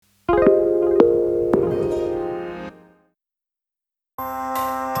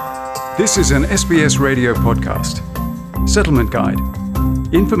This is an SBS radio podcast. Settlement Guide.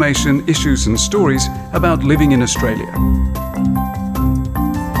 Information, issues and stories about living in Australia.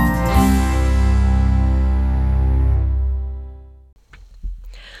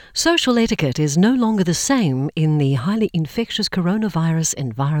 Social etiquette is no longer the same in the highly infectious coronavirus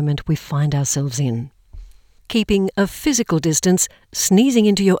environment we find ourselves in. Keeping a physical distance, sneezing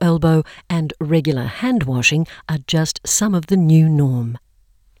into your elbow and regular hand washing are just some of the new norm.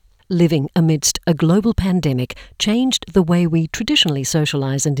 Living amidst a global pandemic changed the way we traditionally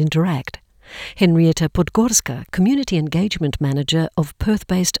socialise and interact. Henrietta Podgorska, Community Engagement Manager of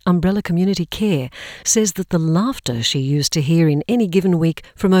Perth-based Umbrella Community Care, says that the laughter she used to hear in any given week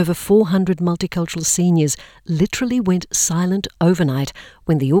from over 400 multicultural seniors literally went silent overnight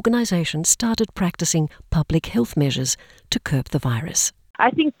when the organisation started practising public health measures to curb the virus. I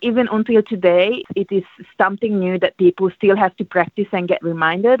think even until today, it is something new that people still have to practice and get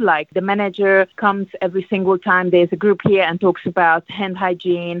reminded. Like the manager comes every single time there's a group here and talks about hand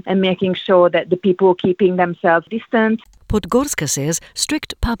hygiene and making sure that the people keeping themselves distant. Podgorska says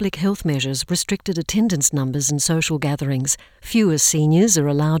strict public health measures restricted attendance numbers in social gatherings. Fewer seniors are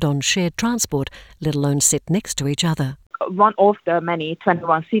allowed on shared transport, let alone sit next to each other. One of the many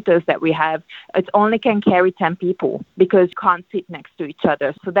 21-seaters that we have, it only can carry 10 people because you can't sit next to each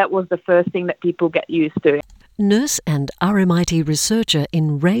other. So that was the first thing that people get used to. Nurse and RMIT researcher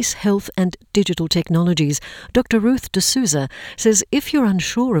in race, health and digital technologies, Dr. Ruth D'Souza, says if you're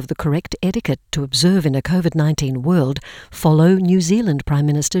unsure of the correct etiquette to observe in a COVID-19 world, follow New Zealand Prime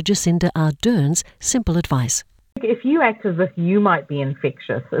Minister Jacinda Ardern's simple advice. If you act as if you might be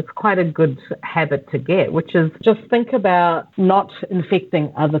infectious, it's quite a good habit to get, which is just think about not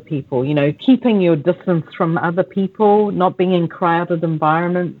infecting other people, keeping your distance from other people, not being in crowded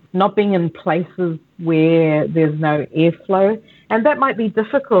environments, not being in places where there's no airflow. And that might be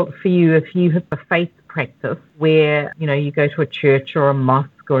difficult for you if you have a faith practice where, you go to a church or a mosque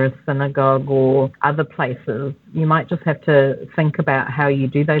or a synagogue or other places. You might just have to think about how you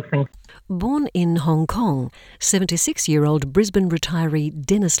do those things. Born in Hong Kong, 76-year-old Brisbane retiree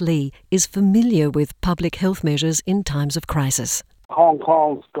Dennis Lee is familiar with public health measures in times of crisis. Hong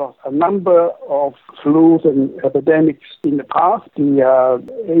Kong's got a number of flus and epidemics in the past, the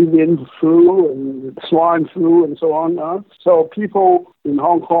avian flu and swine flu and so on. So people in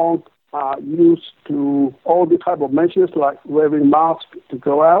Hong Kong are used to all the type of measures like wearing masks to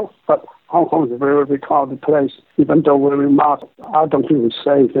go out, but Hong Kong is a very, very crowded place. Even though wearing masks, I don't feel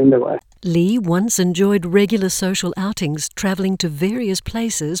safe anyway. Lee once enjoyed regular social outings, travelling to various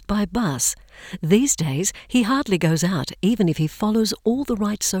places by bus. These days, he hardly goes out, even if he follows all the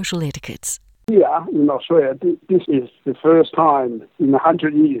right social etiquettes. Yeah, in Australia, this is the first time in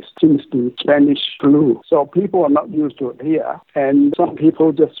 100 years since the Spanish flu. So people are not used to it here. And some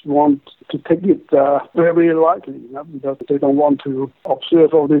people just want to take it very lightly, because they don't want to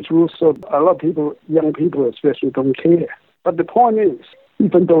observe all these rules. So a lot of people, young people especially, don't care. But the point is,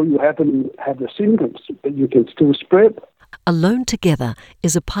 even though you haven't had the symptoms, you can still spread. Alone Together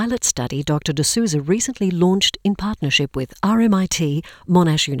is a pilot study Dr. D'Souza recently launched in partnership with RMIT,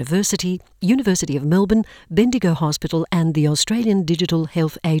 Monash University, University of Melbourne, Bendigo Hospital and the Australian Digital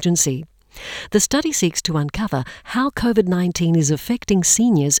Health Agency. The study seeks to uncover how COVID-19 is affecting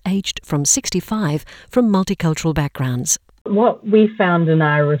seniors aged from 65 from multicultural backgrounds. What we found in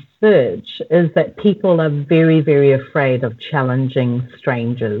our research is that people are very, very afraid of challenging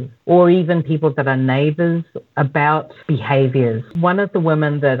strangers or even people that are neighbours about behaviours. One of the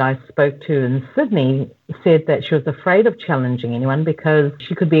women that I spoke to in Sydney said that she was afraid of challenging anyone because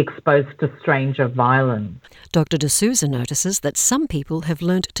she could be exposed to stranger violence. Dr. D'Souza notices that some people have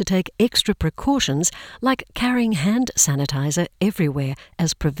learnt to take extra precautions like carrying hand sanitizer everywhere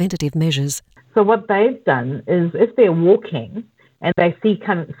as preventative measures. So what they've done is if they're walking and they see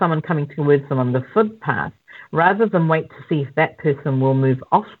someone coming towards them on the footpath, rather than wait to see if that person will move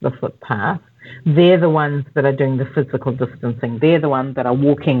off the footpath, they're the ones that are doing the physical distancing. They're the ones that are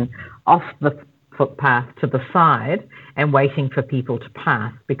walking off the footpath to the side and waiting for people to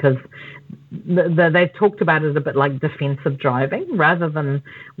pass, because they've talked about it a bit like defensive driving. Rather than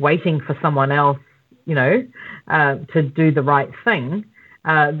waiting for someone else, to do the right thing,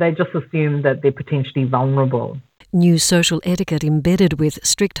 they just assume that they're potentially vulnerable. New social etiquette embedded with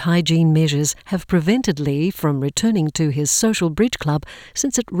strict hygiene measures have prevented Lee from returning to his social bridge club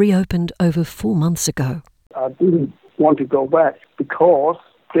since it reopened over 4 months ago. I didn't want to go back because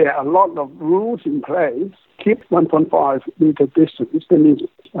there are a lot of rules in place. Keep 1.5 meter distance. That means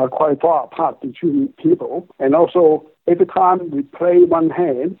quite far apart between people. And also Every time we play one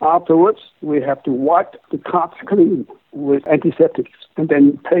hand, afterwards we have to wipe the cards clean with antiseptics and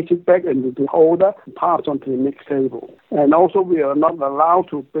then take it back into the holder and pass on to the next table. And also we are not allowed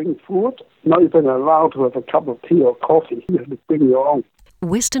to bring food, not even allowed to have a cup of tea or coffee. You have to bring your own.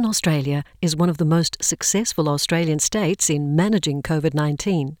 Western Australia is one of the most successful Australian states in managing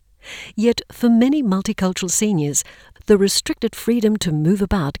COVID-19. Yet for many multicultural seniors, the restricted freedom to move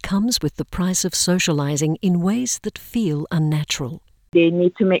about comes with the price of socialising in ways that feel unnatural. They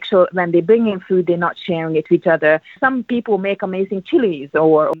need to make sure when they bring in food, they're not sharing it with each other. Some people make amazing chilies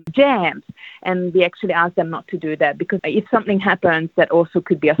or jams, and we actually ask them not to do that because if something happens, that also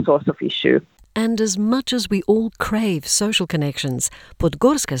could be a source of issue. And as much as we all crave social connections,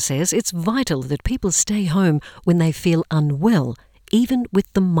 Podgorska says it's vital that people stay home when they feel unwell, even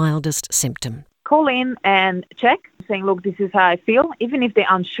with the mildest symptom. Call in and check, saying, look, this is how I feel, even if they're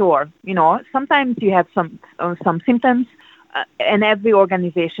unsure. Sometimes you have some symptoms, and every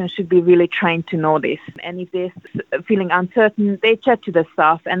organization should be really trained to know this. And if they're feeling uncertain, they chat to the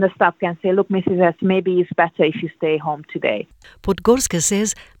staff, and the staff can say, look, Mrs. S, maybe it's better if you stay home today. Podgorska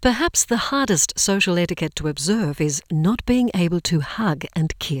says perhaps the hardest social etiquette to observe is not being able to hug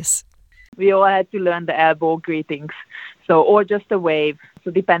and kiss. We all had to learn the elbow greetings, or just a wave,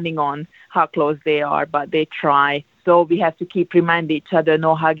 so depending on how close they are, but they try. So we have to keep reminding each other,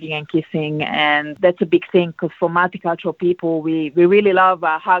 no hugging and kissing, and that's a big thing because for multicultural people, we really love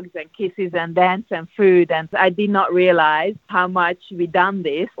hugs and kisses and dance and food, and I did not realize how much we done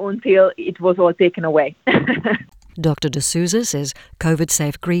this until it was all taken away. Dr. D'Souza says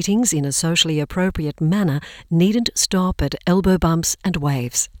COVID-safe greetings in a socially appropriate manner needn't stop at elbow bumps and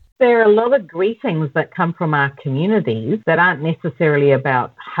waves. There are a lot of greetings that come from our communities that aren't necessarily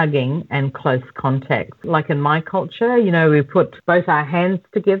about hugging and close contact. Like in my culture, we put both our hands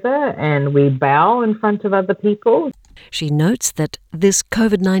together and we bow in front of other people. She notes that this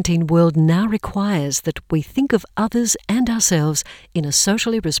COVID-19 world now requires that we think of others and ourselves in a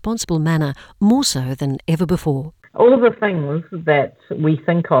socially responsible manner more so than ever before. All of the things that we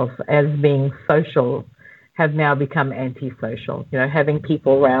think of as being social have now become antisocial. Having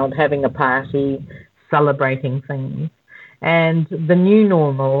people around, having a party, celebrating things. And the new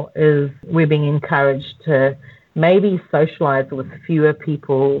normal is we're being encouraged to maybe socialise with fewer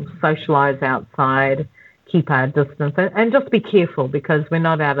people, socialise outside, keep our distance, and just be careful because we're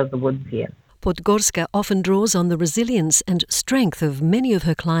not out of the woods yet. Podgorska often draws on the resilience and strength of many of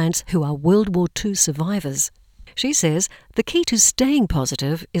her clients who are World War II survivors. She says the key to staying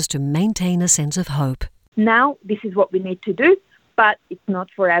positive is to maintain a sense of hope. Now, this is what we need to do, but it's not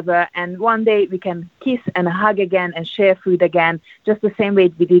forever. And one day we can kiss and hug again and share food again, just the same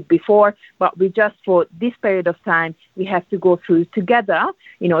way we did before. But we just, for this period of time, we have to go through together,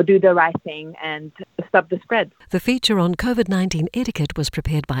 do the right thing and stop the spread. The feature on COVID-19 etiquette was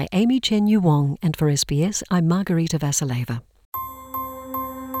prepared by Amy Chen Yu Wong, and for SBS, I'm Margarita Vasileva.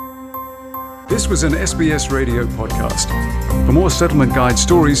 This was an SBS radio podcast. For more Settlement Guide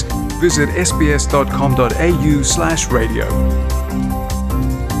stories, visit sbs.com.au/radio.